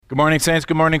Good morning, saints.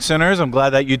 Good morning, sinners. I'm glad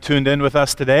that you tuned in with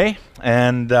us today.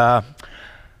 And I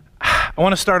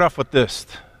want to start off with this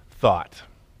thought.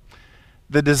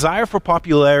 The desire for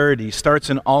popularity starts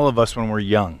in all of us when we're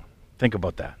young. Think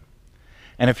about that.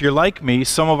 And if you're like me,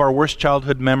 some of our worst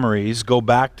childhood memories go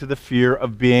back to the fear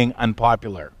of being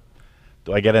unpopular.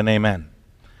 Do I get an amen?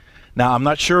 Now, I'm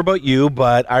not sure about you,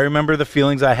 but I remember the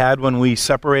feelings I had when we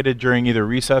separated during either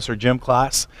recess or gym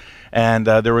class. And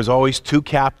there was always two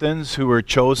captains who were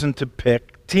chosen to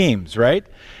pick teams, right?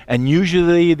 And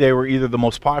usually they were either the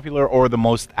most popular or the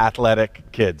most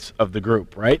athletic kids of the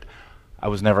group, right? I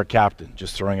was never captain,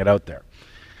 just throwing it out there.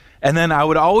 And then I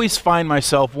would always find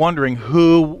myself wondering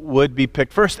who would be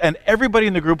picked first. And everybody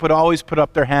in the group would always put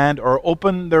up their hand or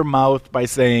open their mouth by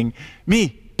saying, me,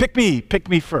 pick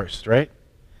me first, right?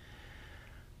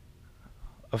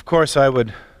 Of course, I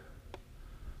would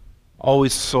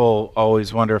always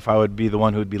wonder if I would be the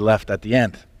one who would be left at the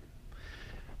end.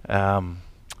 The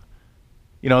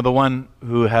one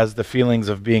who has the feelings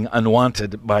of being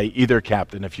unwanted by either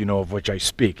captain, if you know of which I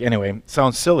speak. Anyway, it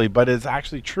sounds silly, but it's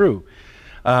actually true.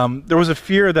 There was a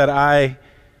fear that I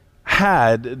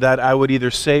had that I would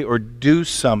either say or do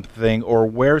something or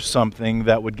wear something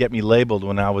that would get me labeled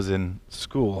when I was in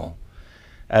school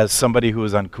as somebody who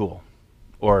was uncool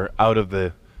or out of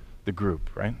the group,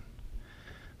 right?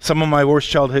 Some of my worst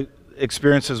childhood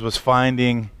experiences was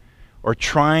finding or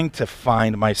trying to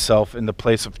find myself in the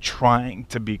place of trying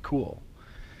to be cool.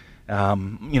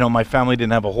 My family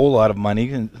didn't have a whole lot of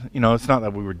money, and it's not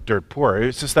that we were dirt poor.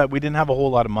 It's just that we didn't have a whole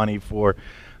lot of money for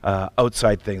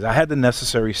outside things. I had the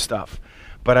necessary stuff,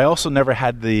 but I also never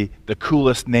had the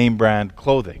coolest name brand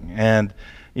clothing. And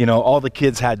all the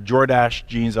kids had Jordache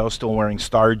jeans, I was still wearing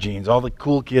Star jeans. All the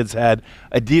cool kids had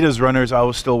Adidas runners, I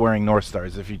was still wearing North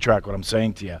Stars, if you track what I'm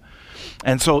saying to you.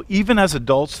 And so even as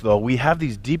adults, though, we have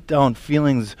these deep down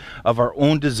feelings of our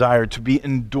own desire to be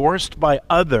endorsed by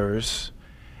others,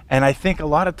 and I think a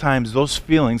lot of times those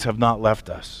feelings have not left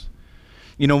us.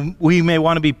 We may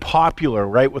want to be popular,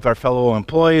 right, with our fellow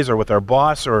employees or with our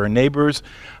boss or our neighbors.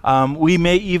 We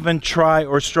may even try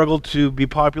or struggle to be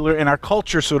popular in our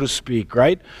culture, so to speak,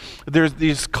 right? There's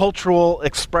these cultural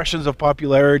expressions of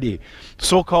popularity,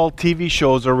 so-called TV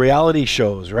shows or reality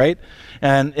shows, right?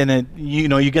 And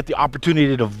you get the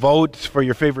opportunity to vote for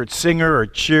your favorite singer or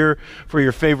cheer for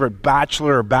your favorite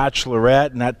bachelor or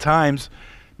bachelorette, and at times,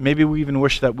 maybe we even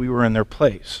wish that we were in their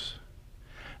place.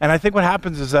 And I think what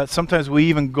happens is that sometimes we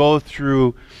even go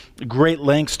through great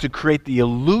lengths to create the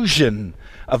illusion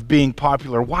of being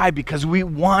popular. Why? Because we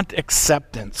want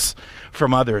acceptance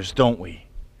from others, don't we?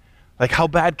 Like, how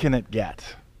bad can it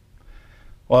get?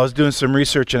 Well, I was doing some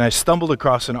research and I stumbled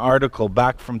across an article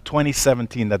back from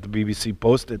 2017 that the BBC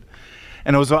posted.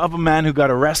 And it was of a man who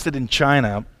got arrested in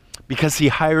China because he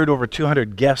hired over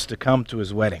 200 guests to come to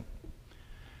his wedding.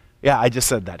 Yeah, I just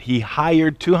said that. He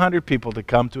hired 200 people to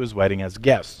come to his wedding as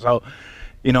guests. So,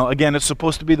 again, it's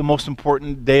supposed to be the most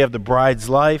important day of the bride's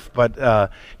life, but,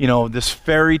 this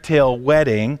fairy tale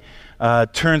wedding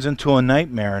turns into a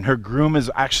nightmare, and her groom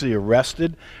is actually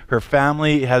arrested. Her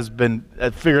family has been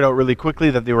figured out really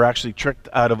quickly that they were actually tricked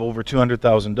out of over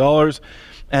 $200,000,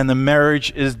 and the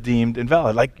marriage is deemed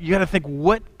invalid. Like, you got to think,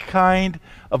 what kind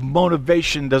of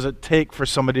motivation does it take for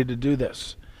somebody to do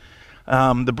this?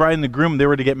 The bride and the groom, they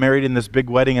were to get married in this big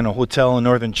wedding in a hotel in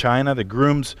northern China. The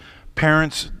groom's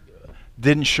parents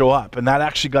didn't show up, and that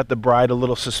actually got the bride a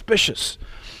little suspicious.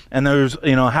 And there's,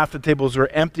 half the tables were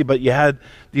empty, but you had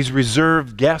these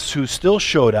reserved guests who still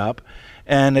showed up,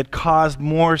 and it caused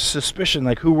more suspicion,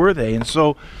 like who were they? And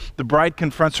so the bride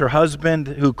confronts her husband,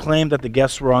 who claimed that the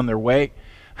guests were on their way.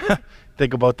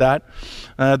 Think about that.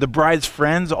 The bride's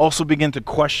friends also began to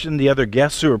question the other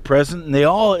guests who were present, and they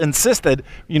all insisted,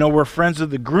 we're friends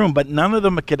of the groom, but none of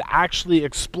them could actually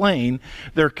explain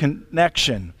their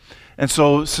connection. And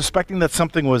so, suspecting that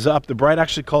something was up, the bride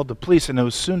actually called the police, and it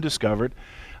was soon discovered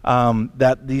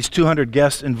that these 200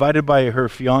 guests invited by her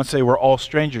fiancé were all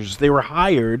strangers. They were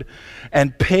hired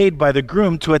and paid by the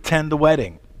groom to attend the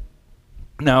wedding.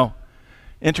 Now,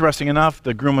 interesting enough,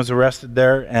 the groom was arrested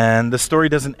there, and the story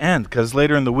doesn't end, because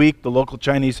later in the week, the local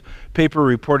Chinese paper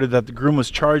reported that the groom was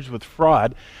charged with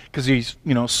fraud because he,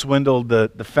 swindled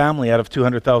the family out of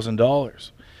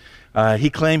 $200,000. He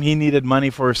claimed he needed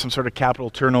money for some sort of capital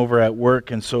turnover at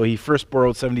work, and so he first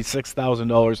borrowed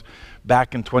 $76,000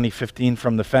 back in 2015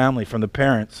 from the family, from the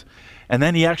parents. And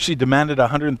then he actually demanded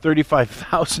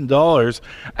 $135,000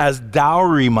 as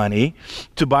dowry money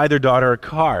to buy their daughter a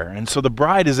car. And so the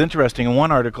bride is interesting. In one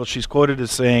article, she's quoted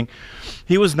as saying,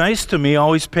 "He was nice to me,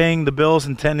 always paying the bills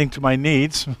and tending to my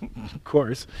needs," of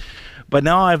course. But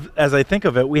now, as I think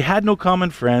of it, we had no common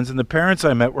friends, and the parents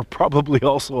I met were probably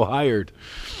also hired.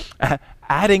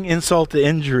 Adding insult to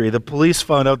injury, the police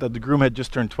found out that the groom had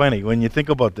just turned 20, when you think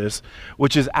about this,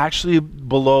 which is actually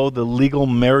below the legal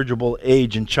marriageable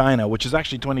age in China, which is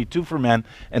actually 22 for men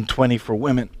and 20 for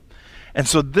women. And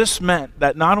so this meant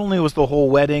that not only was the whole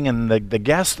wedding and the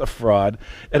guest a fraud,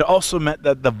 it also meant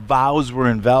that the vows were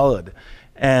invalid.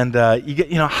 And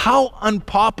how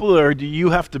unpopular do you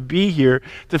have to be here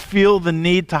to feel the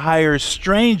need to hire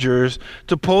strangers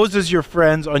to pose as your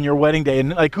friends on your wedding day? And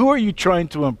like, who are you trying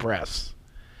to impress?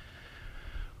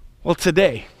 Well,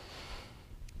 today,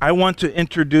 I want to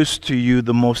introduce to you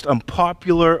the most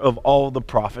unpopular of all the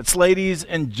prophets. Ladies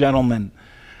and gentlemen,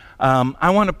 I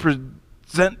want to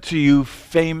present to you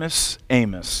famous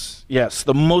Amos. Yes,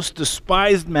 the most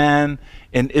despised man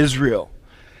in Israel.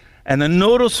 And the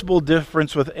noticeable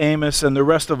difference with Amos and the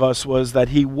rest of us was that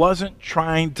he wasn't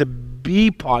trying to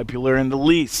be popular in the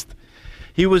least.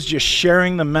 He was just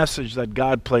sharing the message that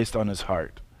God placed on his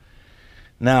heart.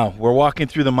 Now, we're walking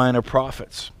through the minor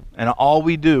prophets. And all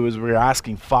we do is we're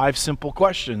asking 5 simple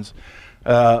questions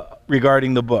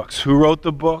regarding the books. Who wrote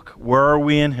the book? Where are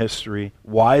we in history?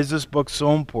 Why is this book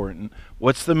so important?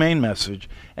 What's the main message?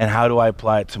 And how do I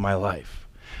apply it to my life?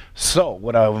 So,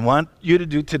 what I want you to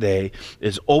do today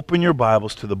is open your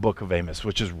Bibles to the book of Amos,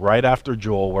 which is right after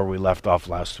Joel, where we left off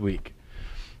last week.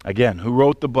 Again, who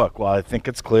wrote the book? Well, I think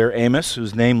it's clear. Amos,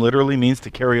 whose name literally means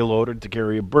to carry a load or to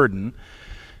carry a burden.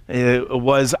 It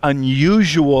was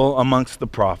unusual amongst the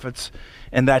prophets,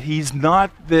 and that he's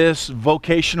not this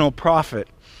vocational prophet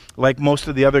like most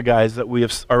of the other guys that we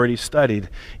have already studied.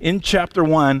 In chapter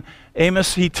 1,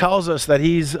 Amos, he tells us that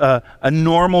he's a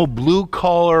normal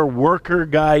blue-collar worker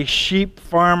guy, sheep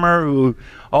farmer who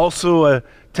also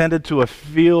tended to a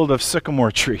field of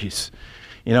sycamore trees.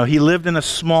 You know, he lived in a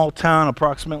small town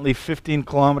approximately 15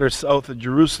 kilometers south of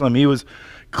Jerusalem. He was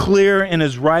clear in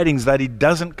his writings that he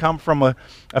doesn't come from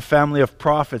a family of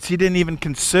prophets. He didn't even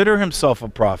consider himself a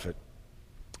prophet.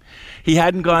 He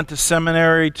hadn't gone to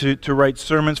seminary to write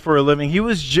sermons for a living. He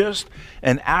was just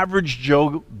an average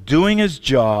Joe doing his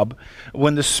job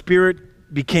when the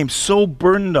Spirit became so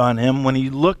burdened on him when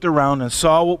he looked around and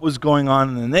saw what was going on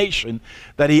in the nation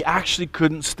that he actually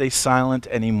couldn't stay silent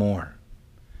anymore.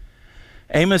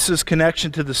 Amos's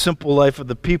connection to the simple life of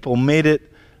the people made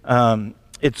it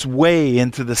its way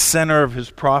into the center of his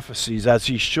prophecies as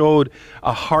he showed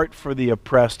a heart for the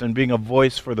oppressed and being a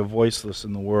voice for the voiceless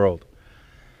in the world.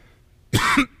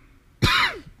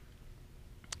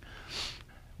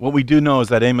 What we do know is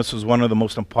that Amos was one of the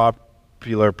most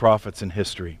unpopular prophets in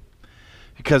history,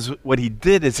 because what he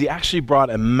did is he actually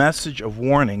brought a message of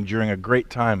warning during a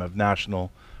great time of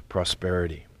national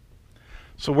prosperity.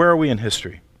 So where are we in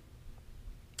history?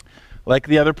 Like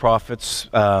the other prophets,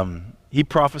 he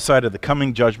prophesied of the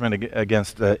coming judgment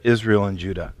against Israel and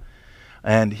Judah.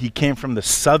 And he came from the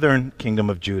southern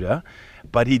kingdom of Judah,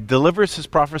 but he delivers his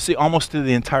prophecy almost to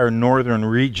the entire northern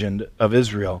region of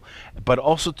Israel, but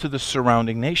also to the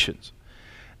surrounding nations.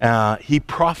 He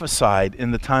prophesied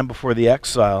in the time before the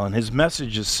exile, and his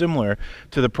message is similar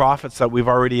to the prophets that we've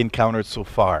already encountered so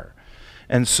far.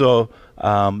 And so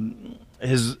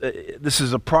this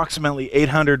is approximately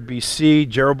 800 BC.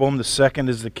 Jeroboam II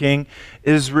is the king.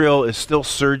 Israel is still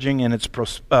surging in its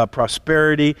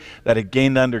prosperity that it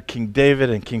gained under King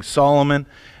David and King Solomon.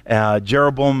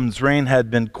 Jeroboam's reign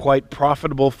had been quite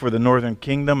profitable for the northern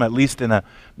kingdom, at least in a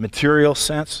material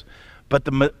sense. But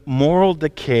the moral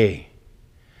decay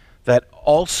that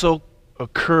also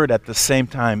occurred at the same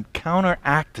time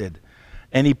counteracted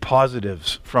any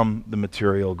positives from the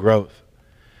material growth.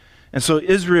 And so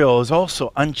Israel is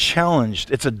also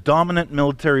unchallenged. It's a dominant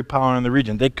military power in the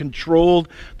region. They controlled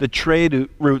the trade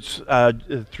routes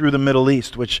through the Middle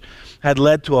East, which had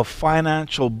led to a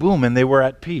financial boom, and they were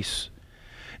at peace.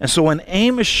 And so when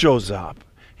Amos shows up,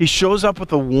 he shows up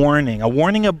with a warning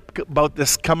about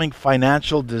this coming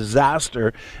financial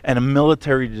disaster and a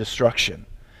military destruction.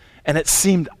 And it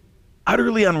seemed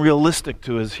utterly unrealistic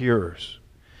to his hearers.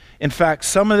 In fact,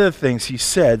 some of the things he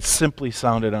said simply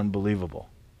sounded unbelievable.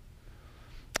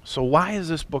 So why is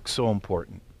this book so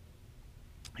important?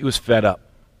 He was fed up.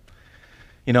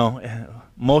 You know,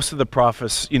 most of the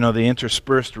prophets, they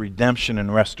interspersed redemption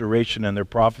and restoration in their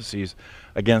prophecies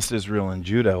against Israel and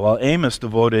Judah, while Amos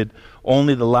devoted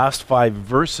only the last 5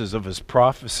 verses of his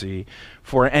prophecy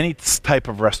for any type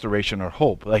of restoration or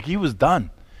hope. Like, he was done,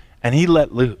 and he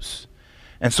let loose.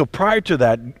 And so prior to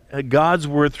that, God's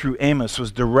word through Amos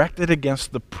was directed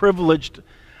against the privileged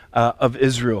of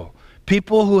Israel.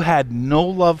 People who had no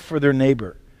love for their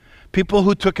neighbor. people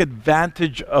who took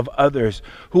advantage of others,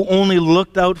 who only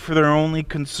looked out for their only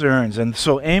concerns. And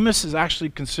so Amos is actually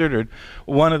considered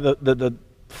one of the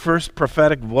first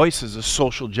prophetic voices of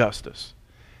social justice.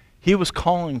 He was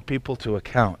calling people to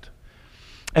account.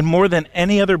 And more than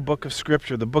any other book of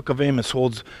Scripture, the book of Amos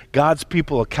holds God's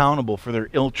people accountable for their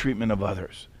ill treatment of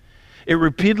others. It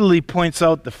repeatedly points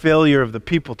out the failure of the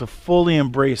people to fully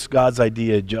embrace God's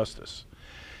idea of justice.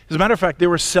 As a matter of fact, they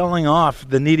were selling off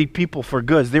the needy people for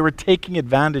goods. They were taking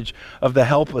advantage of the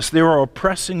helpless. They were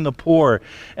oppressing the poor,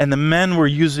 and the men were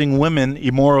using women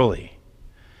immorally.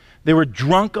 They were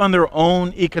drunk on their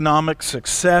own economic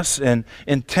success and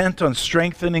intent on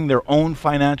strengthening their own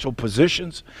financial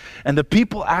positions, and the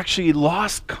people actually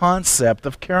lost concept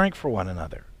of caring for one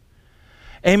another.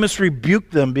 Amos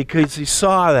rebuked them because he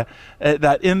saw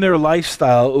that in their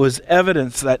lifestyle it was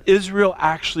evidence that Israel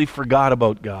actually forgot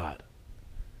about God.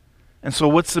 And so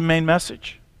what's the main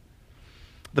message?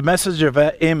 The message of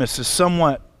Amos is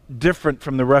somewhat different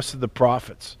from the rest of the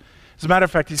prophets. As a matter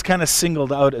of fact, he's kind of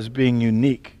singled out as being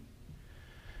unique.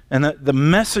 And the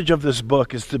message of this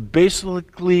book is to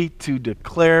basically to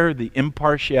declare the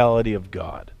impartiality of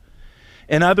God.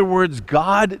 In other words,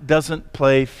 God doesn't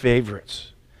play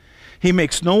favorites. He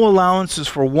makes no allowances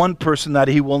for one person that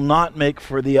he will not make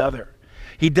for the other.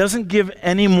 He doesn't give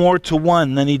any more to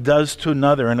one than he does to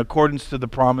another in accordance to the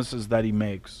promises that he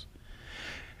makes.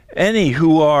 Any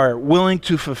who are willing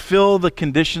to fulfill the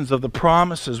conditions of the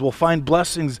promises will find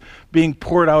blessings being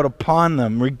poured out upon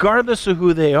them, regardless of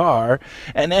who they are.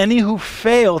 And any who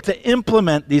fail to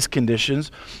implement these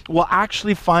conditions will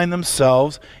actually find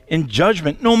themselves in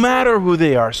judgment, no matter who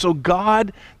they are. So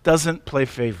God doesn't play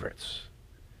favorites.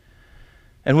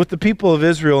 And with the people of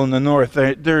Israel in the north,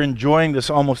 they're enjoying this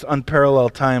almost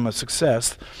unparalleled time of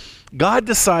success. God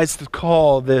decides to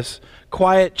call this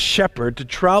quiet shepherd to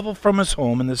travel from his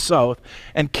home in the south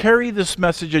and carry this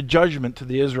message of judgment to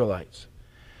the Israelites.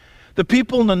 The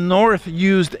people in the north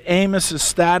used Amos'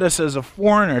 status as a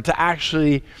foreigner to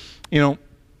actually,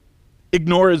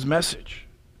 ignore his message.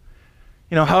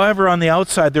 However, on the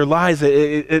outside, their lives,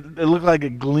 it looked like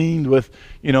it gleamed with,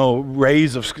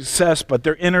 rays of success, but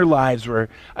their inner lives were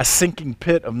a sinking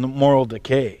pit of moral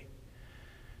decay.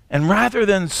 And rather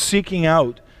than seeking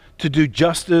out to do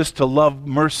justice, to love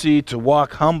mercy, to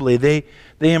walk humbly, they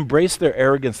embrace their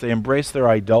arrogance, they embrace their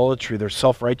idolatry, their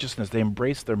self-righteousness, they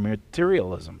embrace their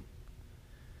materialism.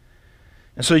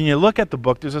 And so when you look at the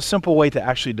book, there's a simple way to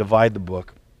actually divide the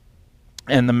book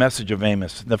and the message of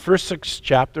Amos. The first 6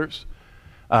 chapters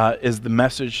is the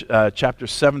message.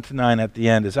 Chapters 7 to 9 at the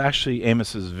end is actually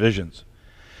Amos's visions.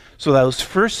 So those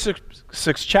first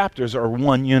six chapters are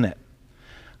one unit.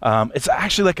 It's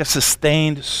actually like a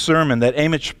sustained sermon that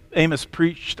Amos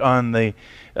preached on the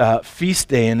feast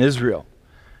day in Israel.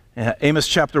 Amos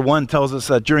chapter 1 tells us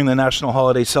that during the national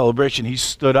holiday celebration, he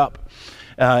stood up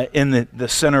in the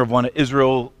center of one of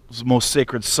Israel's most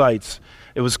sacred sites.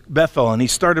 It was Bethel, and he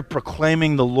started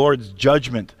proclaiming the Lord's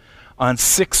judgment on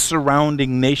 6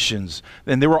 surrounding nations.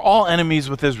 And they were all enemies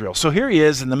with Israel. So here he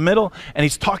is in the middle, and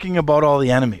he's talking about all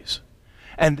the enemies.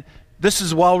 And this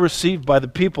is well received by the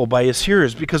people, by his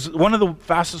hearers, because one of the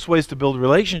fastest ways to build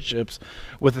relationships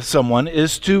with someone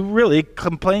is to really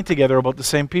complain together about the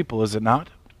same people, is it not?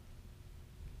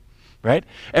 Right?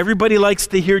 Everybody likes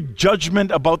to hear judgment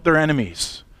about their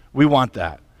enemies. We want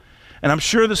that. And I'm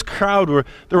sure this crowd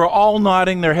they were all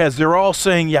nodding their heads. They were all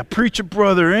saying, yeah, preach it,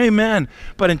 brother, amen.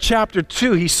 But in chapter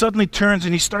 2, he suddenly turns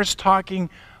and he starts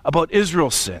talking about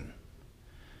Israel's sin.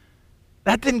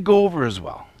 That didn't go over as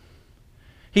well.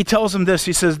 He tells them this.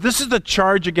 He says, this is the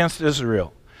charge against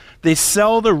Israel. They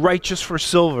sell the righteous for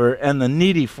silver and the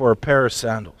needy for a pair of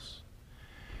sandals.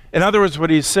 In other words,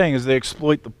 what he's saying is they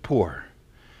exploit the poor.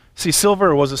 See,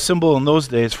 silver was a symbol in those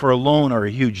days for a loan or a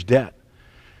huge debt.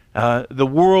 The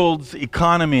world's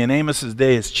economy in Amos's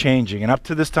day is changing. And up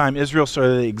to this time, Israel sort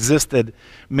of existed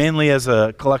mainly as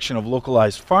a collection of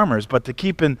localized farmers. But to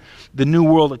keep in the new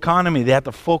world economy, they had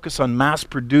to focus on mass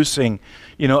producing,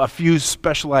 a few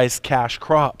specialized cash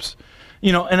crops.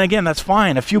 And again, that's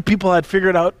fine. A few people had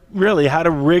figured out really how to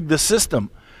rig the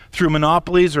system through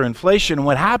monopolies or inflation. And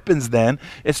what happens then,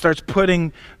 it starts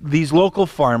putting these local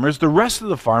farmers, the rest of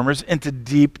the farmers, into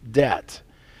deep debt.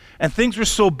 And things were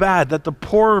so bad that the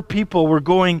poorer people were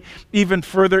going even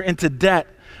further into debt.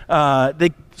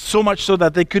 So much so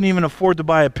that they couldn't even afford to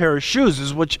buy a pair of shoes,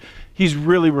 is what he's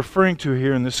really referring to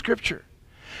here in the scripture.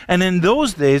 And in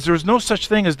those days, there was no such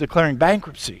thing as declaring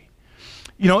bankruptcy.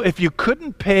 If you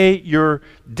couldn't pay your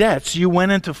debts, you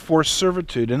went into forced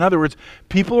servitude. In other words,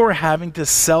 people were having to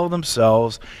sell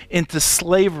themselves into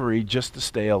slavery just to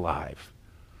stay alive.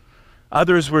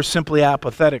 Others were simply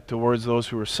apathetic towards those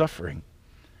who were suffering.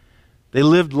 They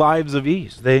lived lives of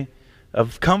ease,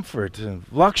 of comfort and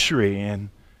luxury, and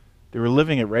they were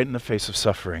living it right in the face of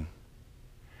suffering.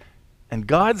 And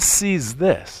God sees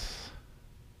this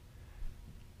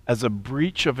as a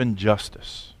breach of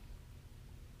injustice.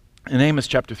 In Amos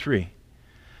chapter 3,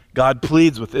 God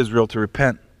pleads with Israel to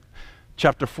repent.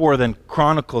 Chapter 4 then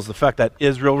chronicles the fact that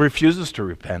Israel refuses to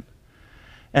repent.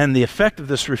 And the effect of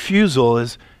this refusal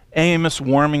is Amos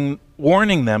warning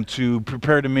them to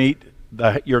prepare to meet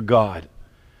your God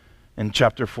in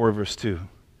chapter 4, verse 2.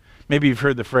 Maybe you've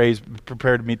heard the phrase,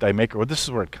 prepare to meet thy maker. Well, this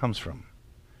is where it comes from.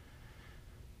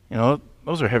 You know,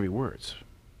 those are heavy words.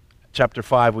 Chapter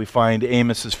 5, we find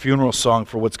Amos's funeral song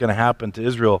for what's going to happen to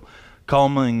Israel,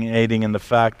 culminating in the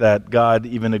fact that God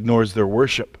even ignores their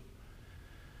worship.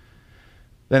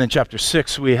 Then in chapter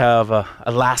 6, we have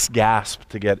a last gasp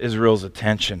to get Israel's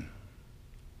attention.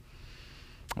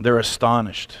 They're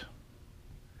astonished.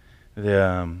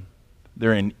 They're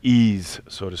in ease,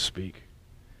 so to speak.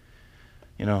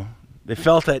 You know, they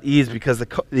felt at ease because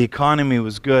the economy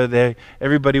was good.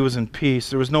 Everybody was in peace.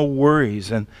 There was no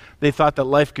worries, and they thought that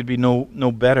life could be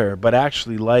no better, but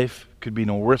actually life could be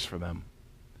no worse for them.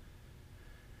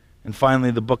 And finally,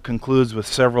 the book concludes with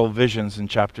several visions in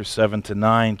chapters 7 to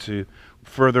 9 to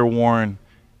further warn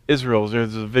Israel.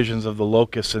 There's the visions of the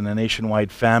locusts and a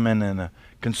nationwide famine and a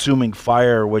consuming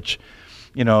fire, which,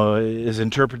 you know, is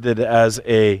interpreted as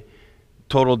a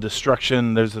total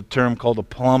destruction. There's a term called a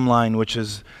plumb line, which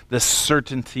is the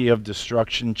certainty of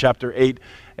destruction. Chapter 8,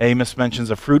 Amos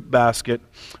mentions a fruit basket,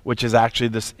 which is actually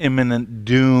this imminent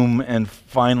doom. And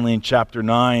finally, in chapter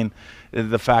 9,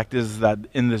 the fact is that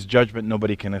in this judgment,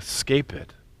 nobody can escape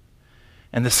it.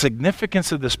 And the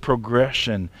significance of this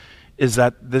progression is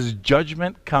that this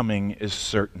judgment coming is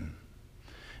certain.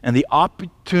 And the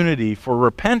opportunity for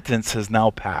repentance has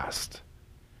now passed.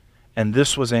 And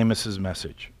this was Amos's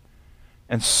message.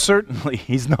 And certainly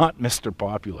he's not Mr.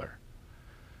 Popular.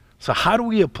 So how do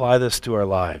we apply this to our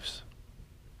lives?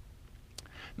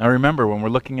 Now remember, when we're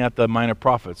looking at the minor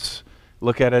prophets,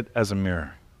 look at it as a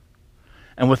mirror.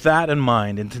 And with that in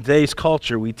mind, in today's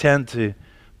culture, we tend to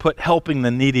put helping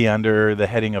the needy under the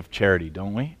heading of charity,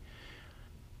 don't we?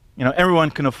 You know,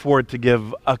 everyone can afford to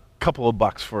give a couple of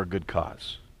bucks for a good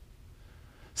cause.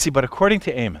 See, but according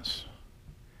to Amos,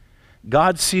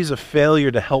 God sees a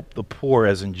failure to help the poor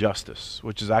as injustice,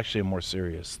 which is actually a more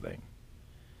serious thing.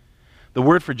 The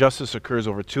word for justice occurs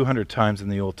over 200 times in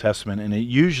the Old Testament, and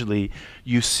usually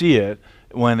you see it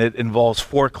when it involves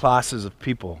 4 classes of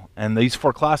people. And these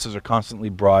 4 classes are constantly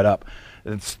brought up.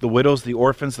 It's the widows, the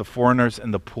orphans, the foreigners,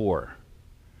 and the poor.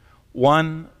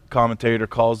 One commentator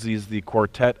calls these the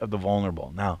quartet of the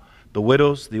vulnerable. Now, the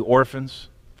widows, the orphans,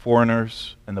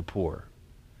 foreigners, and the poor.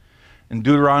 In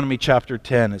Deuteronomy chapter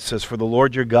 10, it says, "For the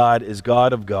Lord your God is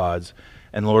God of gods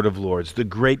and Lord of lords, the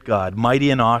great God, mighty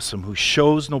and awesome, who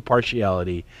shows no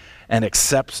partiality and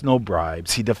accepts no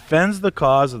bribes. He defends the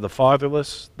cause of the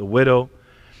fatherless, the widow,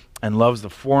 and loves the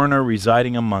foreigner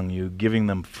residing among you, giving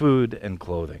them food and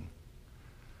clothing."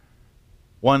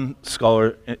 One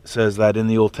scholar says that in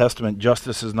the Old Testament,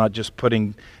 justice is not just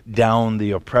putting down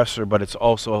the oppressor, but it's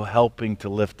also helping to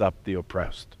lift up the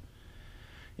oppressed.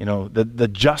 You know, the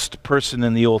just person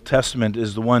in the Old Testament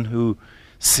is the one who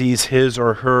sees his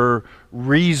or her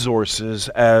resources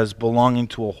as belonging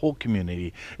to a whole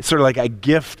community. It's sort of like a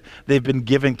gift they've been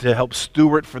given to help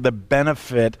steward for the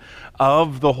benefit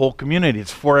of the whole community.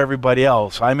 It's for everybody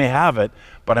else. I may have it,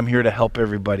 but I'm here to help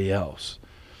everybody else.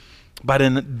 But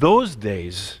in those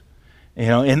days, you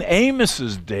know, in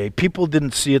Amos's day, people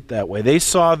didn't see it that way. They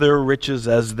saw their riches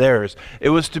as theirs. It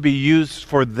was to be used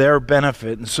for their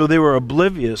benefit, and so they were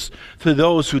oblivious to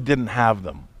those who didn't have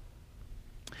them.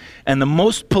 And the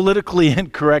most politically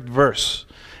incorrect verse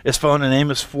is found in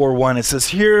Amos 4:1. It says,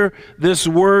 "Hear this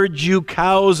word, you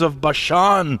cows of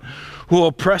Bashan, who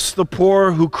oppress the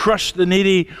poor, who crush the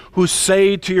needy, who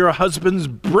say to your husbands,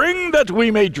 'Bring that we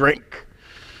may drink.'"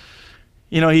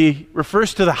 You know, he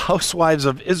refers to the housewives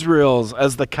of Israel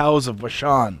as the cows of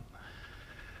Bashan.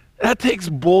 That takes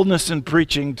boldness in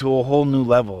preaching to a whole new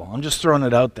level. I'm just throwing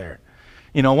it out there.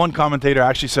 You know, one commentator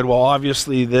actually said, well,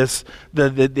 obviously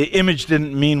the image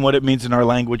didn't mean what it means in our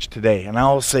language today. And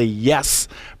I'll say yes,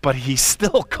 but he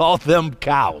still called them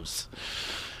cows.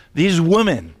 These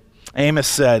women, Amos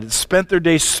said, spent their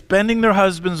days spending their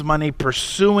husbands' money,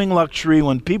 pursuing luxury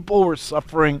when people were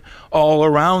suffering all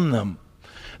around them.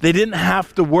 They didn't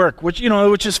have to work, which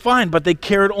is fine, but they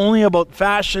cared only about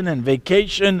fashion and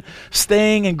vacation,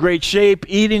 staying in great shape,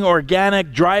 eating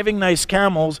organic, driving nice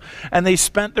camels, and they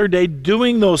spent their day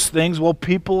doing those things while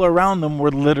people around them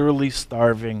were literally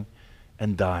starving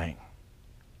and dying.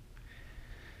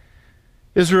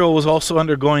 Israel was also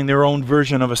undergoing their own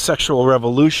version of a sexual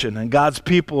revolution, and God's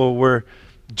people were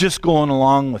just going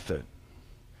along with it.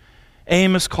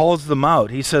 Amos calls them out.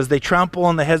 He says, they trample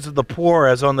on the heads of the poor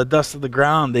as on the dust of the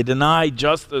ground. They deny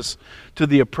justice to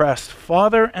the oppressed.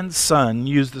 Father and son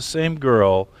use the same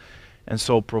girl and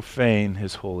so profane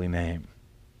his holy name.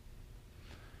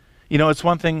 You know, it's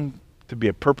one thing to be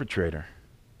a perpetrator,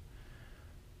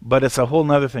 but it's a whole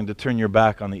other thing to turn your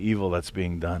back on the evil that's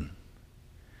being done.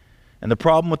 And the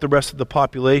problem with the rest of the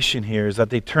population here is that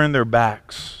they turned their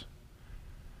backs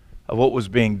of what was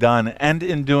being done, and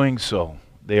in doing so,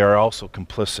 they are also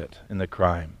complicit in the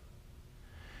crime.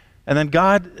 And then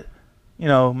God, you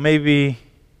know, maybe,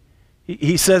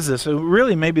 he says this,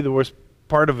 really maybe the worst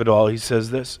part of it all, he says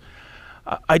this,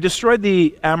 I destroyed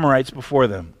the Amorites before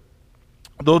them.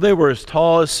 Though they were as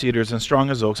tall as cedars and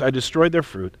strong as oaks, I destroyed their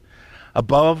fruit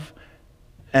above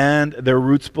and their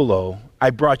roots below. I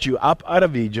brought you up out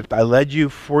of Egypt. I led you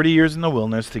 40 years in the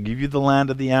wilderness to give you the land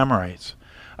of the Amorites.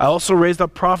 I also raised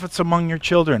up prophets among your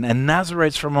children and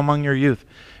Nazarites from among your youth.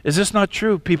 Is this not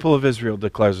true, people of Israel,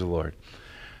 declares the Lord?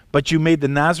 But you made the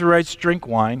Nazarites drink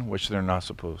wine, which they're not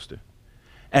supposed to,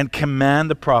 and command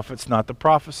the prophets not to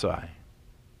prophesy.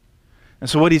 And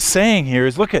so what he's saying here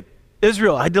is, look at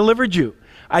Israel, I delivered you.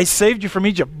 I saved you from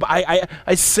Egypt.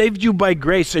 I saved you by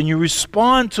grace, and you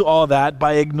respond to all that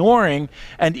by ignoring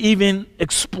and even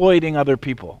exploiting other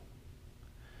people.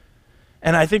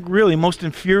 And I think really most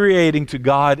infuriating to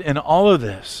God in all of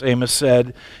this, Amos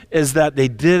said, is that they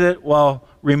did it while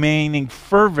remaining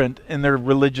fervent in their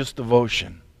religious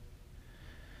devotion.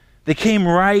 They came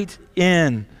right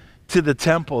in to the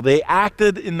temple. They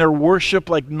acted in their worship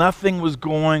like nothing was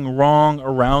going wrong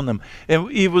around them. And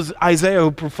it was Isaiah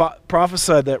who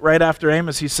prophesied that right after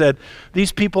Amos. He said,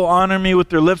 these people honor me with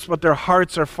their lips, but their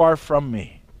hearts are far from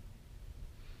me.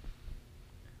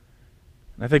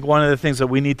 And I think one of the things that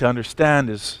we need to understand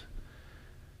is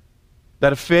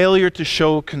that a failure to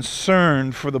show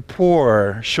concern for the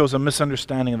poor shows a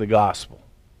misunderstanding of the gospel.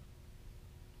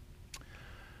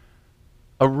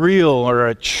 A real or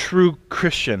a true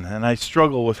Christian, and I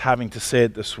struggle with having to say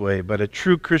it this way, but a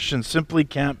true Christian simply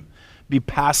can't be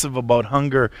passive about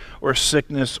hunger or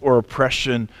sickness or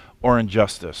oppression or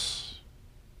injustice.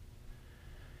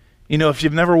 You know, if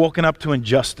you've never woken up to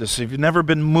injustice, if you've never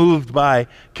been moved by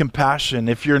compassion,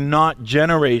 if you're not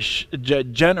generous,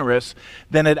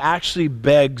 then it actually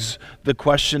begs the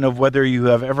question of whether you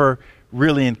have ever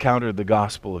really encountered the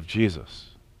gospel of Jesus.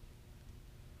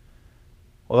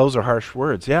 Well, those are harsh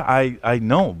words. Yeah, I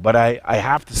know, but I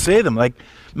have to say them. Like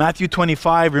Matthew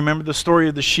 25, remember the story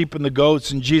of the sheep and the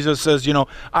goats, and Jesus says, you know,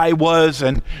 I was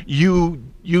and you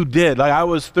did. Like I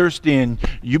was thirsty and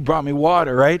you brought me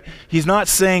water, right? He's not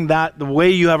saying that the way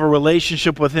you have a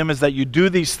relationship with him is that you do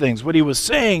these things. What he was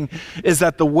saying is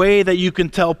that the way that you can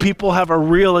tell people have a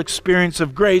real experience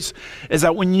of grace is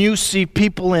that when you see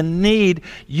people in need,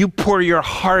 you pour your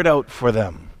heart out for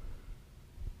them.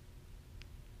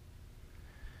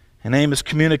 And Amos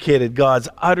communicated God's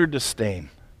utter disdain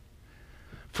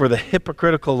for the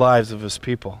hypocritical lives of his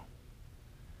people.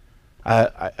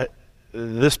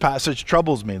 This passage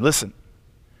troubles me. Listen.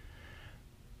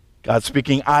 God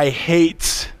speaking, I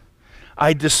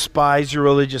despise your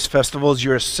religious festivals.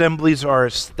 Your assemblies are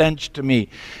a stench to me.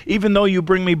 Even though you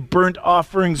bring me burnt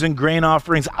offerings and grain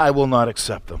offerings, I will not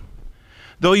accept them.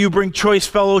 Though you bring choice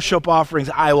fellowship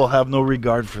offerings, I will have no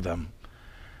regard for them.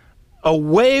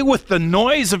 Away with the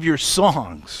noise of your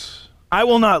songs. I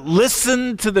will not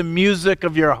listen to the music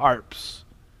of your harps.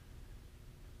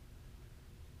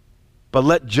 But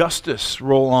let justice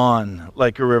roll on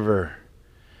like a river,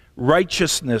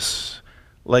 righteousness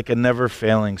like a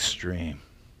never-failing stream.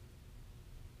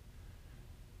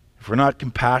 If we're not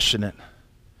compassionate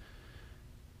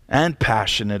and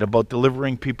passionate about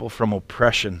delivering people from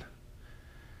oppression,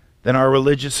 then our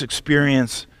religious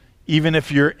experience, even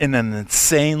if you're in an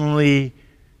insanely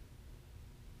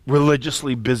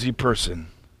religiously busy person,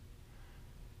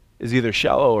 is either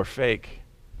shallow or fake.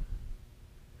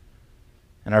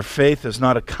 And our faith is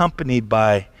not accompanied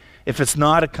by, if it's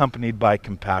not accompanied by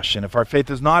compassion, if our faith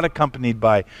is not accompanied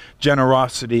by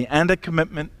generosity and a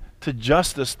commitment to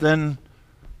justice, then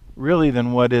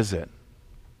what is it?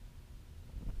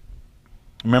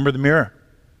 Remember the mirror.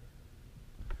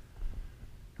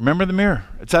 Remember the mirror.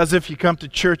 It's as if you come to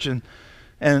church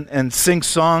and sing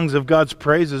songs of God's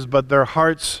praises, but their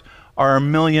hearts are a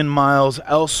million miles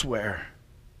elsewhere.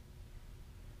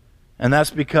 And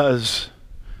that's because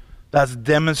that's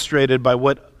demonstrated by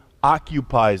what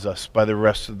occupies us by the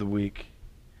rest of the week.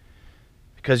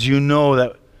 Because you know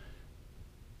that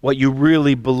what you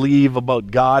really believe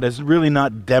about God is really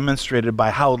not demonstrated by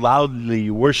how loudly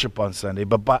you worship on Sunday,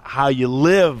 but by how you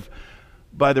live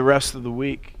by the rest of the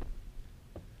week.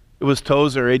 It was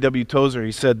Tozer, A.W. Tozer,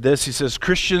 he said this, he says,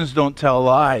 Christians don't tell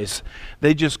lies,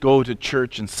 they just go to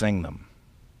church and sing them.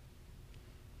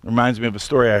 Reminds me of a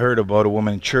story I heard about a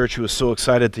woman in church who was so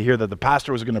excited to hear that the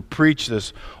pastor was going to preach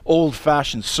this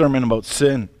old-fashioned sermon about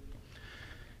sin.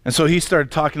 And so he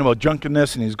started talking about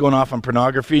drunkenness, and he's going off on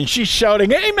pornography, and she's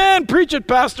shouting, "Amen, preach it,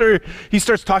 pastor." He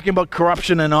starts talking about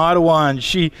corruption in Ottawa, and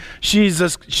she's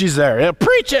there. "Yeah,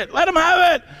 preach it, let him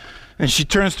have it." And she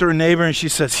turns to her neighbor and she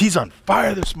says, "He's on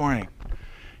fire this morning."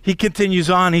 He continues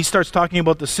on, he starts talking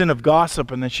about the sin of gossip,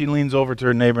 and then she leans over to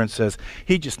her neighbor and says,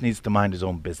 "He just needs to mind his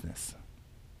own business."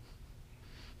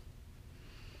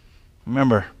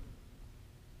 Remember,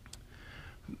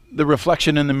 the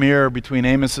reflection in the mirror between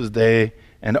Amos's day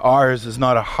and ours is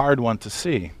not a hard one to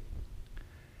see.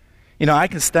 You know, I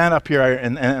can stand up here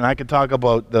and I can talk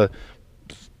about the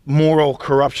moral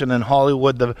corruption in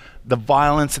Hollywood, the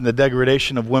violence and the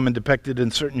degradation of women depicted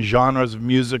in certain genres of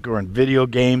music or in video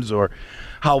games, or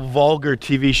how vulgar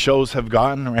TV shows have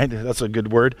gotten, right? That's a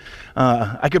good word.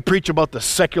 I could preach about the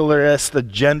secularist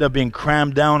agenda being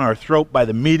crammed down our throat by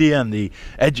the media and the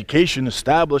education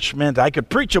establishment. I could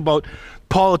preach about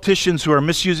politicians who are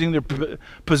misusing their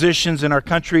positions in our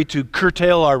country to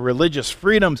curtail our religious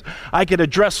freedoms. I could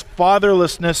address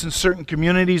fatherlessness in certain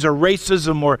communities, or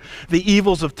racism, or the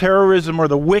evils of terrorism, or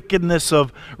the wickedness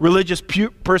of religious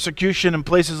persecution in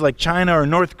places like China or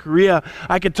North Korea.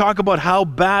 I could talk about how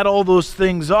bad all those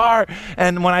things are,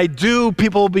 and when I do,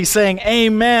 people will be saying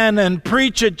amen and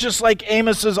preach it just like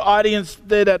Amos's audience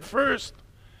did at first.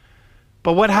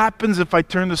 But what happens if I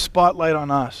turn the spotlight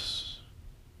on us?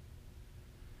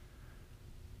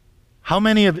 How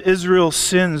many of Israel's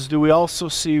sins do we also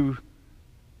see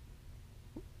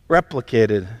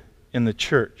replicated in the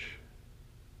church?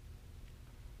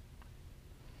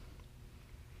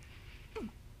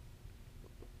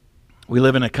 We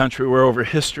live in a country where over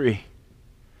history,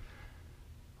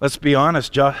 let's be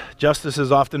honest, justice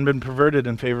has often been perverted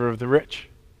in favor of the rich.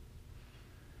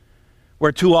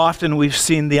 Where too often we've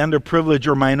seen the underprivileged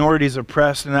or minorities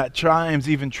oppressed, and at times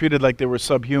even treated like they were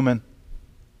subhuman.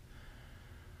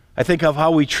 I think of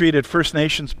how we treated First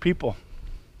Nations people,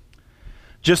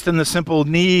 just in the simple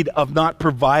need of not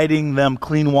providing them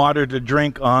clean water to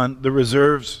drink on the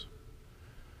reserves,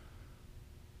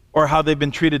 or how they've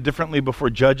been treated differently before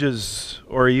judges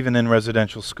or even in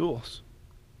residential schools.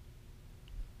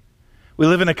 We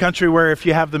live in a country where if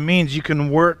you have the means, you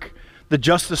can work the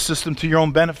justice system to your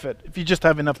own benefit, if you just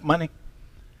have enough money.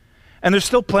 And there's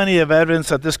still plenty of evidence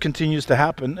that this continues to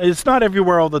happen. It's not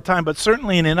everywhere all the time, but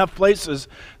certainly in enough places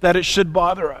that it should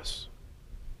bother us.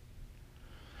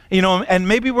 You know, and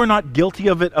maybe we're not guilty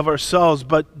of it of ourselves,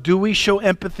 but do we show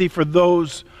empathy for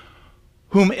those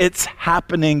whom it's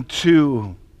happening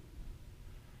to?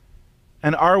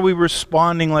 And are we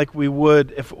responding like we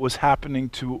would if it was happening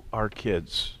to our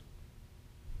kids?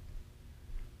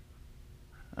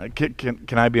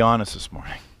 Can I be honest this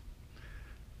morning?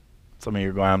 Some of you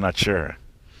are going, I'm not sure.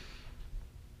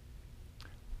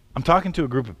 I'm talking to a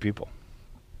group of people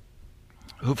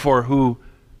for who,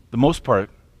 the most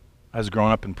part, has grown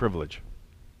up in privilege,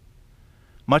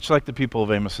 much like the people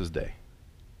of Amos's day.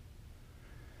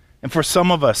 And for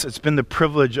some of us, it's been the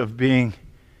privilege of being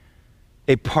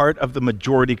a part of the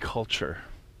majority culture.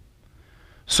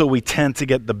 So we tend to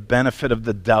get the benefit of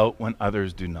the doubt when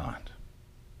others do not.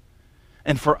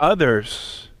 And for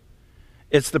others,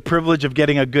 it's the privilege of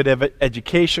getting a good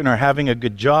education, or having a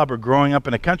good job, or growing up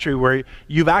in a country where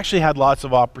you've actually had lots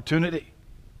of opportunity.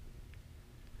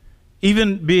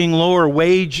 Even being lower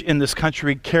wage in this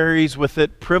country carries with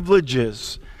it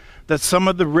privileges that some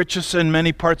of the richest in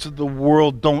many parts of the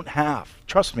world don't have.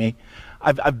 Trust me,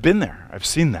 I've been there. I've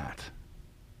seen that.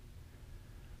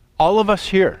 All of us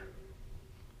here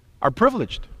are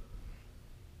privileged.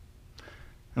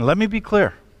 And let me be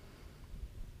clear.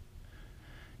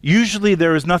 Usually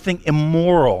there is nothing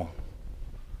immoral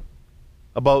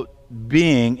about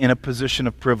being in a position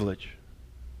of privilege.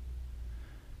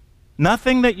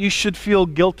 Nothing that you should feel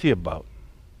guilty about.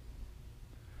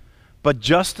 But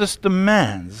justice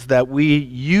demands that we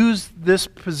use this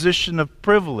position of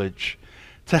privilege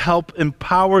to help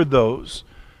empower those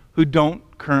who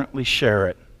don't currently share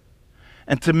it,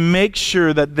 and to make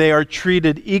sure that they are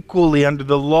treated equally under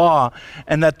the law,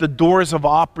 and that the doors of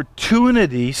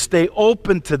opportunity stay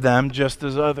open to them just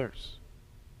as others.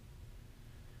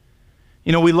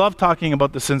 You know, we love talking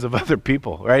about the sins of other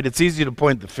people, right? It's easy to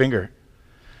point the finger.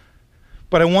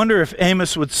 But I wonder if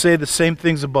Amos would say the same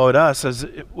things about us as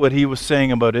what he was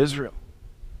saying about Israel.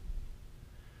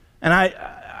 And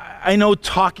I know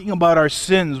talking about our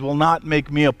sins will not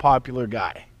make me a popular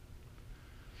guy.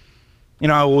 You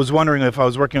know, I was wondering if I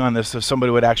was working on this, if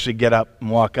somebody would actually get up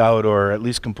and walk out, or at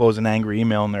least compose an angry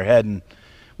email in their head. And,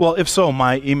 well, if so,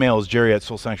 my email is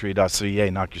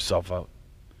jerry@soulsanctuary.ca. Knock yourself out.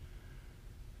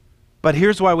 But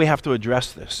here's why we have to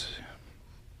address this.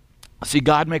 See,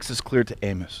 God makes this clear to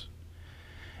Amos.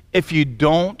 If you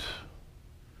don't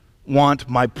want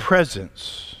my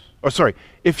presence,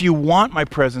 if you want my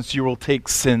presence, you will take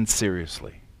sin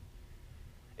seriously.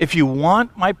 If you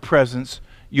want my presence,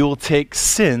 you will take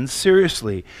sin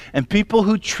seriously. And people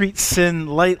who treat sin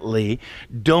lightly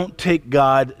don't take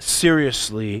God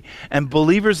seriously. And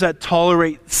believers that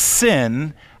tolerate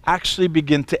sin actually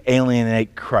begin to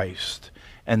alienate Christ.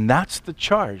 And that's the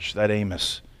charge that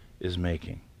Amos is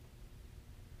making.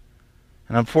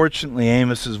 And unfortunately,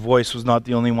 Amos's voice was not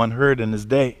the only one heard in his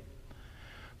day.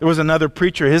 There was another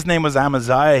preacher, his name was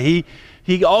Amaziah.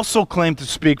 He also claimed to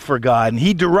speak for God, and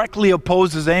he directly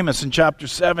opposes Amos in chapter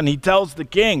 7. He tells the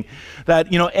king that,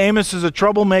 Amos is a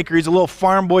troublemaker. He's a little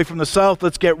farm boy from the south.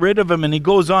 Let's get rid of him. And he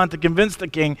goes on to convince the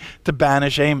king to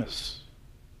banish Amos.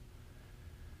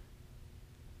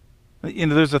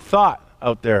 There's a thought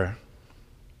out there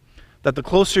that the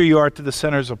closer you are to the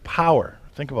centers of power,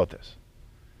 think about this,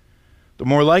 the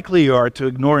more likely you are to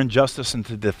ignore injustice and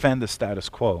to defend the status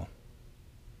quo.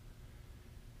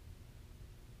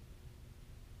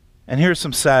 And here's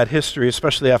some sad history,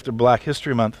 especially after Black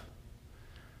History Month.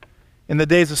 In the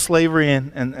days of slavery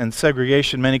and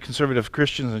segregation, many conservative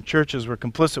Christians and churches were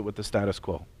complicit with the status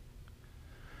quo.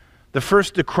 The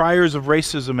first decriers of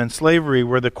racism and slavery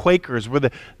were the Quakers,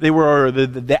 they were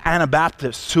the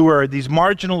Anabaptists, who were these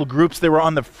marginal groups. They were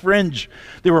on the fringe.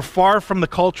 They were far from the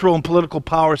cultural and political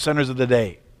power centers of the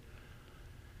day.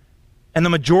 And the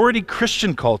majority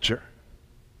Christian culture,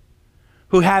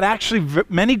 who had actually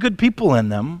many good people in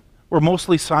them, were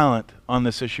mostly silent on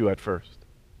this issue at first.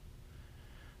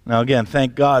 Now again,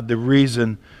 thank God, the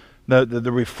reason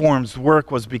the reforms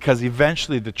work was because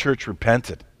eventually the church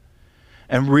repented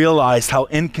and realized how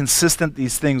inconsistent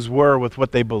these things were with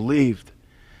what they believed,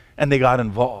 and they got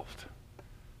involved.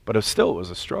 But it was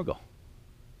a struggle.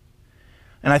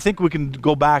 And I think we can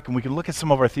go back and we can look at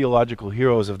some of our theological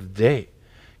heroes of the day.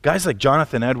 Guys like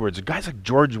Jonathan Edwards, guys like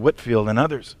George Whitefield and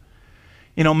others.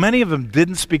 Many of them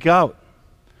didn't speak out,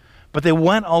 but they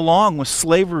went along with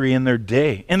slavery in their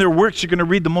day. In their works, you're going to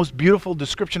read the most beautiful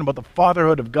description about the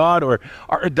fatherhood of God or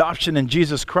our adoption in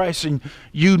Jesus Christ, and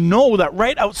you know that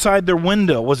right outside their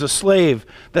window was a slave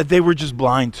that they were just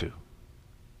blind to.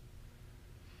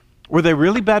 Were they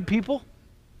really bad people?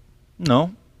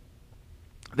 No.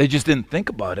 They just didn't think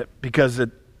about it because it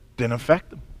didn't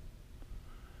affect them.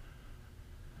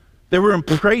 They were in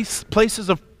places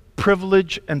of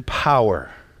privilege and power,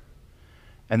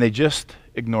 and they just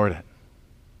ignored it.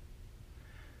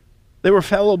 They were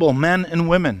fallible men and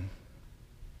women,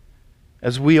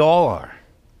 as we all are.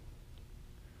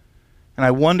 And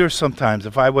I wonder sometimes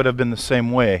if I would have been the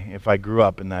same way if I grew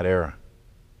up in that era.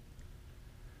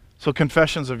 So,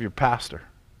 confessions of your pastor.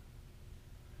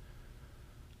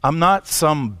 I'm not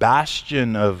some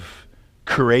bastion of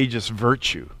courageous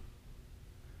virtue.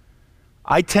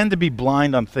 I tend to be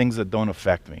blind on things that don't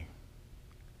affect me.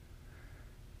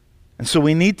 And so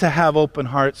we need to have open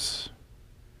hearts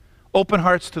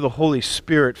to the Holy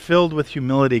Spirit, filled with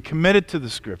humility, committed to the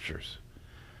Scriptures,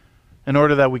 in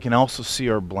order that we can also see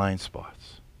our blind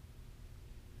spots.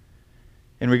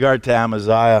 In regard to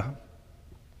Amaziah,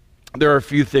 there are a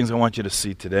few things I want you to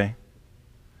see today.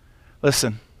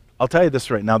 Listen, I'll tell you this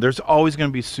right now. There's always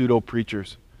going to be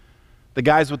pseudo-preachers. The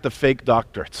guys with the fake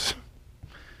doctorates,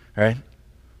 right?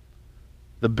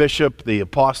 The bishop, the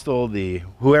apostle, the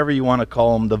whoever you want to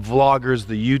call them, the vloggers,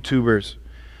 the YouTubers.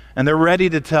 And they're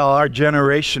ready to tell our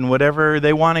generation whatever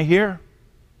they want to hear.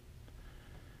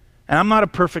 And I'm not a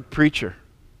perfect preacher.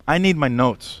 I need my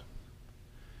notes.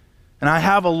 And I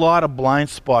have a lot of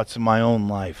blind spots in my own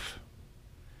life.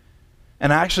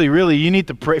 And actually, really, you need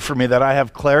to pray for me that I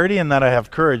have clarity and that I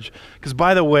have courage. Because,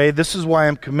 by the way, this is why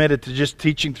I'm committed to just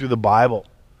teaching through the Bible.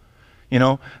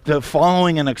 To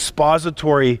following an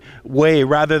expository way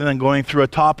rather than going through a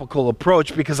topical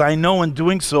approach, because I know in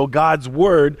doing so, God's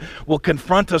Word will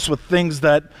confront us with things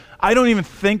that I don't even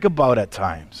think about at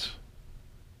times.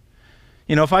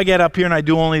 If I get up here and I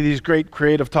do only these great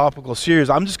creative topical series,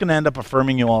 I'm just going to end up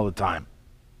affirming you all the time.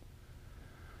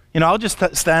 I'll just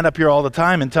stand up here all the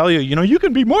time and tell you, you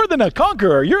can be more than a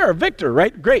conqueror. You're a victor,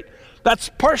 right? Great. That's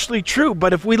partially true,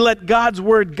 but if we let God's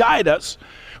Word guide us,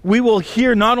 we will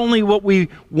hear not only what we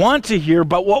want to hear,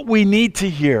 but what we need to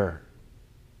hear.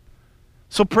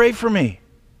 So pray for me.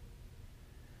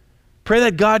 Pray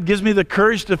that God gives me the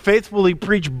courage to faithfully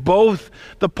preach both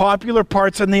the popular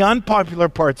parts and the unpopular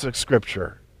parts of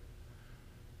Scripture.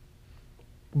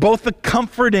 Both the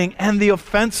comforting and the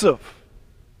offensive.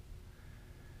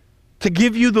 To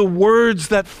give you the words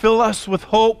that fill us with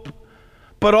hope,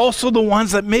 but also the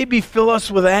ones that maybe fill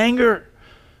us with anger.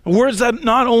 Words that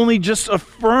not only just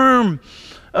affirm,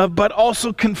 but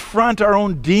also confront our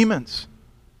own demons.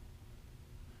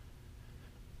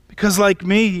 Because like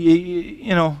me,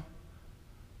 you know,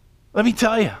 let me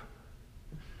tell you,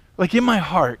 like in my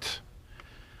heart,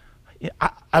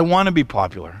 I want to be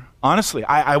popular. Honestly,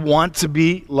 I want to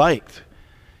be liked.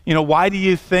 You know, why do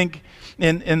you think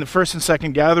in the first and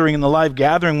second gathering, in the live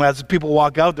gathering, as people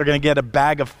walk out, they're going to get a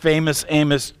bag of Famous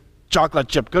Amos chocolate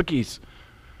chip cookies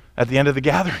at the end of the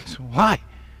gatherings? Why?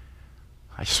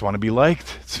 I just want to be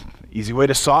liked. It's an easy way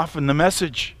to soften the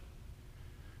message.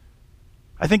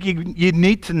 I think you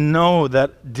need to know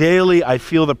that daily I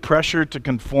feel the pressure to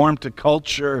conform to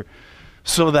culture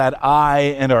so that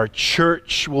I and our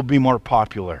church will be more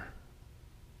popular.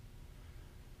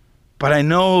 But I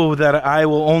know that I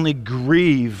will only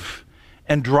grieve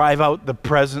and drive out the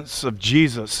presence of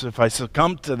Jesus if I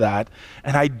succumb to that,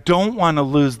 and I don't want to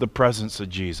lose the presence of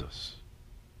Jesus.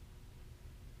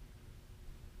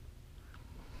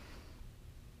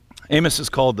 Amos is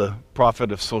called the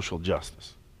prophet of social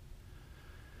justice.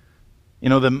 You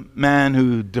know, the man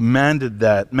who demanded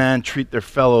that man treat their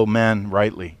fellow man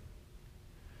rightly.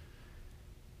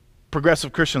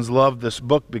 Progressive Christians love this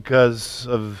book because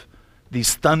of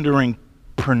these thundering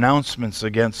pronouncements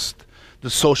against the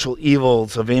social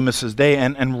evils of Amos's day,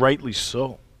 and rightly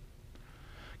so.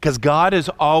 Because God is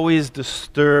always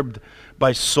disturbed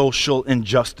by social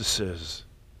injustices.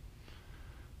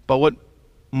 But what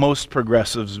most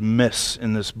progressives miss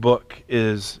in this book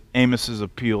is Amos's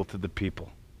appeal to the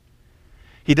people.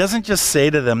 He doesn't just say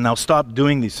to them, now stop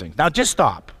doing these things. Now just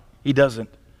stop. He doesn't.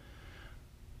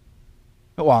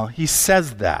 Well, he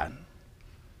says that,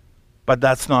 but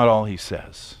that's not all he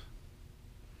says.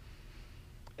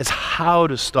 It's how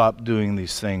to stop doing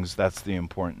these things that's the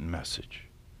important message.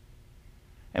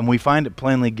 And we find it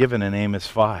plainly given in Amos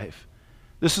 5.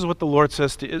 This is what the Lord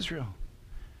says to Israel.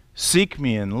 Seek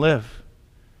me and live.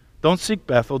 Don't seek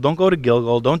Bethel. Don't go to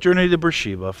Gilgal. Don't journey to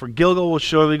Beersheba. For Gilgal will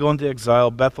surely go into exile.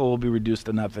 Bethel will be reduced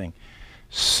to nothing.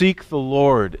 Seek the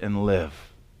Lord and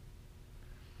live.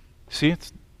 See,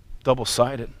 it's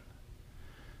double-sided.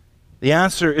 The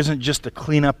answer isn't just to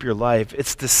clean up your life.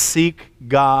 It's to seek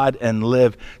God and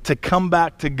live. To come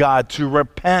back to God. To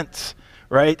repent,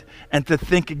 right? And to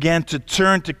think again. To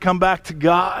turn. To come back to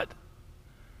God.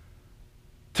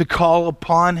 To call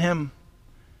upon Him.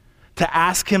 To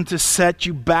ask Him to set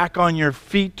you back on your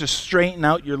feet, to straighten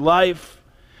out your life,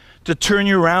 to turn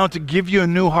you around, to give you a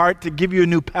new heart, to give you a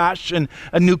new passion,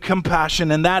 a new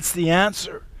compassion, and that's the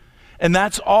answer. And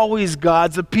that's always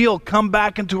God's appeal. Come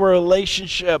back into a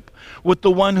relationship with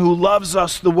the one who loves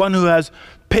us, the one who has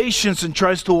patience and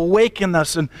tries to awaken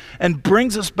us and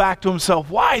brings us back to Himself.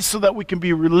 Why? So that we can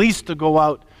be released to go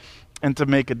out and to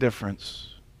make a difference.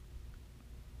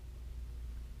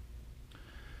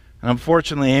 And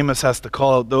unfortunately, Amos has to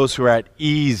call out those who are at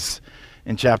ease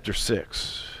in chapter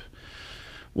 6.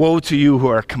 Woe to you who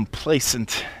are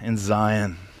complacent in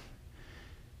Zion.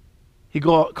 He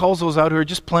calls those out who are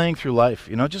just playing through life,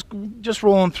 you know, just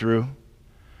rolling through.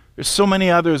 There's so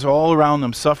many others all around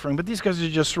them suffering, but these guys are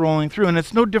just rolling through. And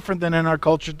it's no different than in our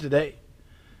culture today.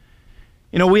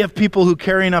 You know, we have people who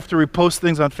care enough to repost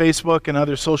things on Facebook and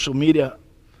other social media.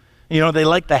 You know, they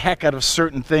like the heck out of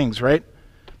certain things, right?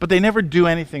 But they never do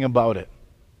anything about it.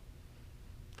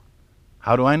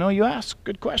 How do I know, you ask?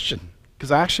 Good question. Because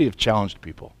I actually have challenged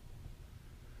people.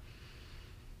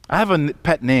 I have a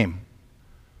pet name.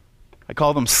 I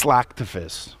call them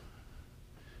slacktivists.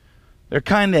 They're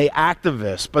kind of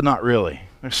activists, but not really.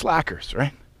 They're slackers,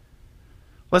 right?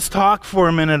 Let's talk for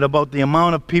a minute about the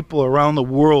amount of people around the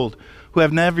world who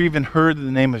have never even heard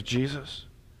the name of Jesus.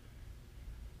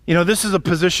 You know, this is a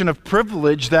position of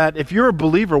privilege that if you're a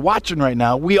believer watching right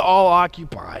now, we all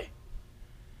occupy.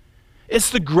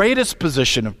 It's the greatest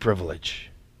position of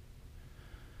privilege.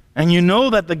 And you know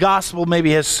that the gospel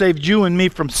maybe has saved you and me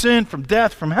from sin, from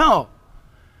death, from hell.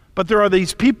 But there are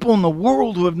these people in the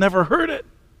world who have never heard it.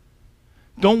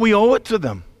 Don't we owe it to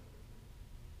them?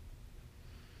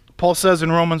 Paul says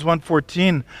in Romans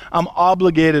 1:14, I'm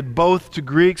obligated both to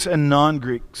Greeks and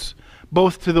non-Greeks,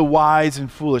 both to the wise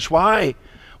and foolish. Why?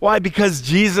 Why? Because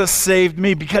Jesus saved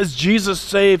me. Because Jesus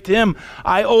saved him.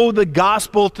 I owe the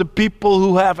gospel to people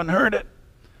who haven't heard it.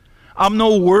 I'm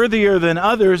no worthier than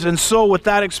others, and so with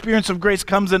that experience of grace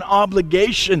comes an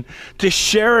obligation to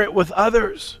share it with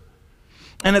others.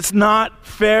 And it's not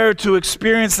fair to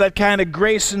experience that kind of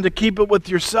grace and to keep it with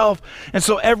yourself. And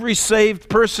so every saved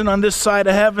person on this side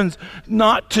of heaven's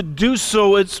not to do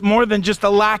so. It's more than just a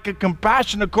lack of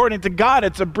compassion. According to God,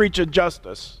 it's a breach of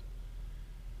justice.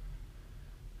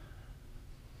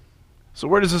 So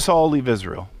where does this all leave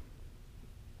Israel?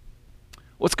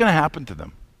 What's going to happen to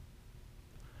them?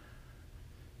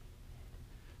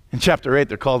 In chapter 8,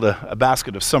 they're called a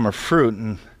basket of summer fruit.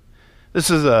 And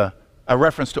this is a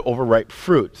reference to overripe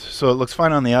fruit. So it looks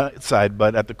fine on the outside,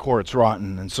 but at the core it's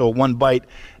rotten. And so one bite,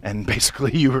 and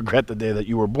basically you regret the day that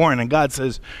you were born. And God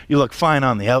says, you look fine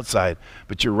on the outside,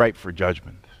 but you're ripe for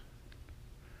judgment.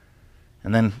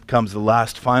 And then comes the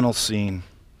last final scene,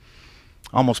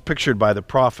 almost pictured by the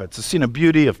prophets. A scene of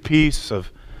beauty, of peace,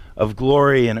 of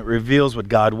glory, and it reveals what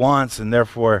God wants, and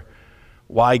therefore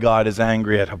why God is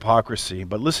angry at hypocrisy.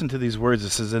 But listen to these words.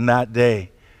 It says, in that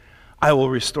day, I will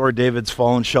restore David's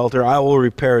fallen shelter. I will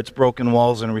repair its broken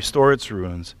walls and restore its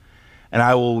ruins, and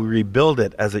I will rebuild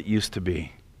it as it used to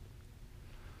be.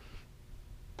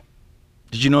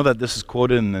 Did you know that this is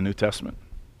quoted in the New Testament?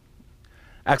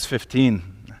 Acts 15.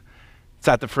 It's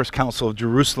at the first council of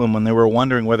Jerusalem when they were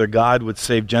wondering whether God would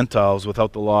save Gentiles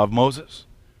without the law of Moses.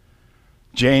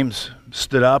 James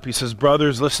stood up. He says,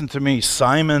 brothers, listen to me.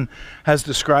 Simon has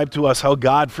described to us how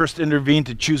God first intervened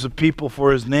to choose a people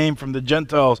for his name from the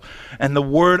Gentiles. And the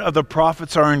word of the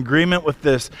prophets are in agreement with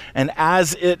this. And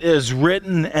as it is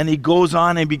written, and he goes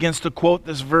on and begins to quote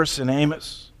this verse in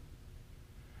Amos.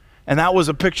 And that was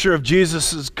a picture of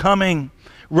Jesus' coming,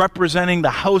 representing the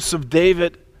house of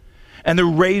David. And the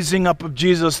raising up of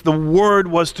Jesus, the word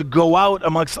was to go out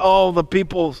amongst all the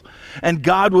peoples, and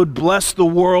God would bless the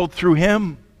world through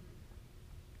him.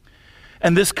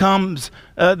 And this comes,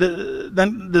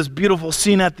 then this beautiful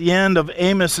scene at the end of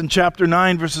Amos in chapter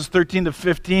 9, verses 13 to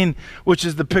 15, which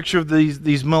is the picture of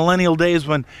these millennial days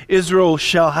when Israel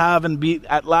shall have and be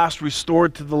at last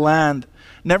restored to the land,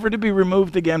 never to be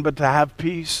removed again, but to have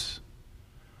peace.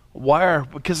 Why?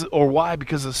 Because of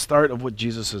the start of what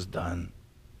Jesus has done.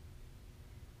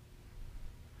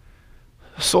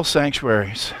 Soul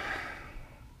sanctuaries.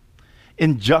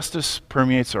 Injustice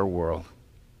permeates our world.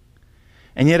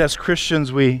 And yet as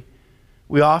Christians, we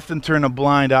often turn a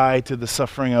blind eye to the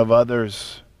suffering of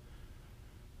others.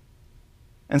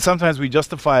 And sometimes we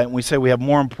justify it and we say we have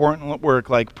more important work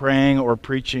like praying or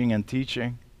preaching and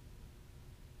teaching.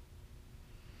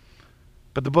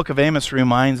 But the book of Amos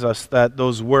reminds us that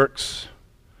those works,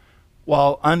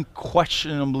 while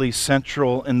unquestionably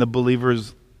central in the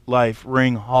believer's life,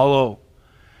 ring hollow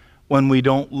when we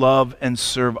don't love and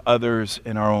serve others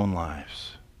in our own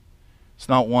lives. It's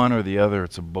not one or the other,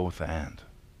 it's a both and.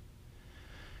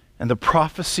 And the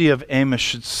prophecy of Amos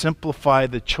should simplify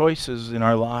the choices in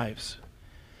our lives.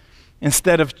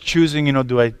 Instead of choosing,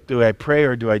 do I pray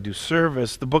or do I do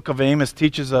service, the book of Amos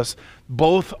teaches us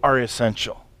both are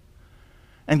essential.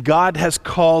 And God has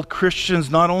called Christians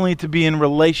not only to be in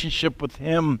relationship with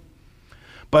him,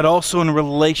 but also in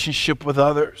relationship with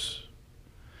others.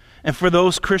 And for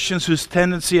those Christians whose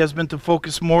tendency has been to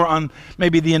focus more on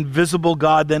maybe the invisible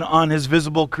God than on his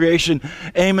visible creation,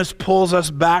 Amos pulls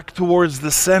us back towards the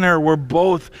center where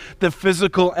both the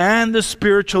physical and the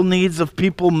spiritual needs of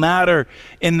people matter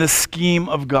in the scheme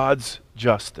of God's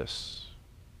justice.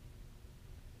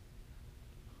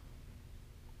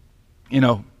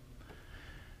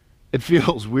 It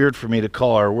feels weird for me to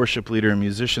call our worship leader and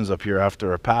musicians up here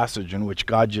after a passage in which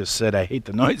God just said, I hate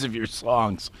the noise of your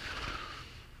songs.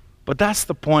 But that's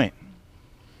the point.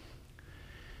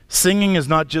 Singing is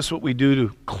not just what we do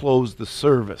to close the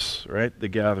service, right? The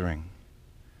gathering.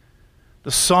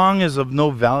 The song is of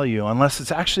no value unless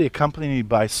it's actually accompanied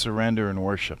by surrender and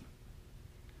worship.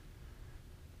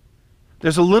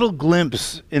 There's a little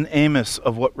glimpse in Amos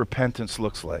of what repentance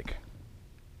looks like.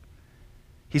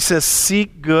 He says,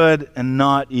 seek good and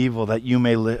not evil that you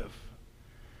may live.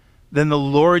 Then the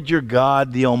Lord your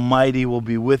God, the Almighty, will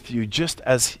be with you just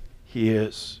as he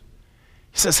is.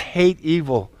 He says, hate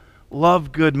evil,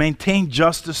 love good, maintain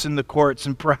justice in the courts,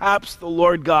 and perhaps the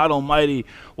Lord God Almighty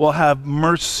will have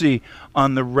mercy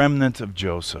on the remnant of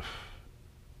Joseph.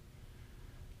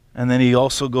 And then he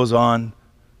also goes on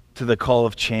to the call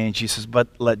of change. He says, but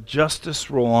let justice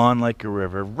roll on like a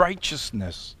river,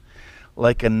 righteousness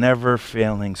like a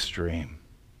never-failing stream.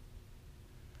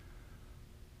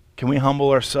 Can we humble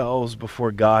ourselves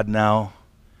before God now?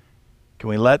 Can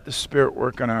we let the Spirit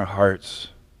work on our hearts?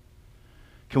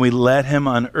 Can we let him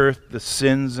unearth the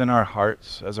sins in our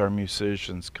hearts as our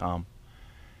musicians come?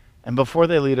 And before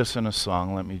they lead us in a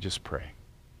song, let me just pray.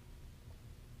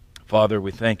 Father,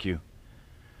 we thank you.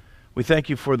 We thank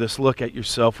you for this look at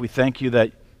yourself. We thank you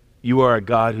that you are a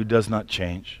God who does not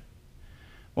change.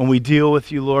 When we deal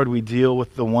with you, Lord, we deal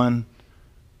with the one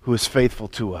who is faithful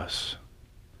to us.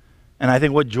 And I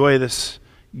think what joy this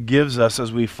gives us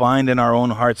as we find in our own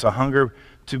hearts a hunger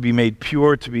to be made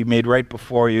pure, to be made right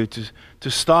before you,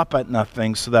 to stop at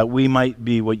nothing so that we might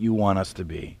be what you want us to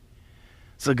be.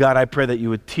 So God, I pray that you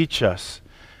would teach us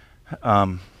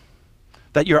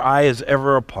that your eye is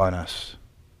ever upon us,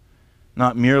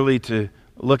 not merely to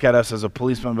look at us as a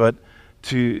policeman, but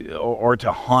to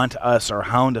haunt us or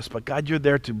hound us. But God, you're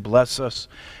there to bless us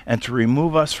and to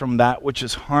remove us from that which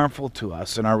is harmful to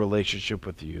us in our relationship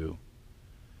with you.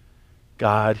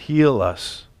 God, heal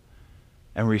us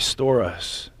and restore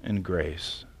us in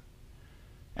grace.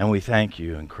 And we thank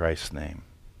you in Christ's name.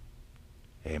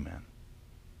 Amen.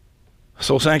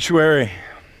 Soul Sanctuary,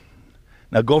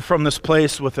 now go from this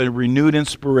place with a renewed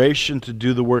inspiration to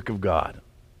do the work of God.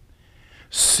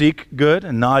 Seek good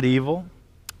and not evil.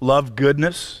 Love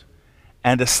goodness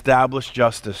and establish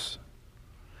justice.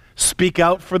 Speak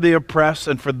out for the oppressed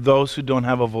and for those who don't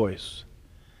have a voice.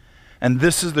 And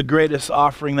this is the greatest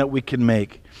offering that we can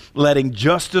make, letting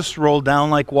justice roll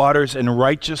down like waters and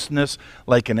righteousness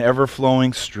like an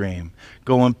ever-flowing stream.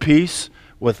 Go in peace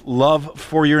with love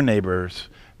for your neighbors.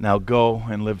 Now go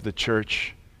and live the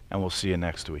church, and we'll see you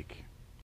next week.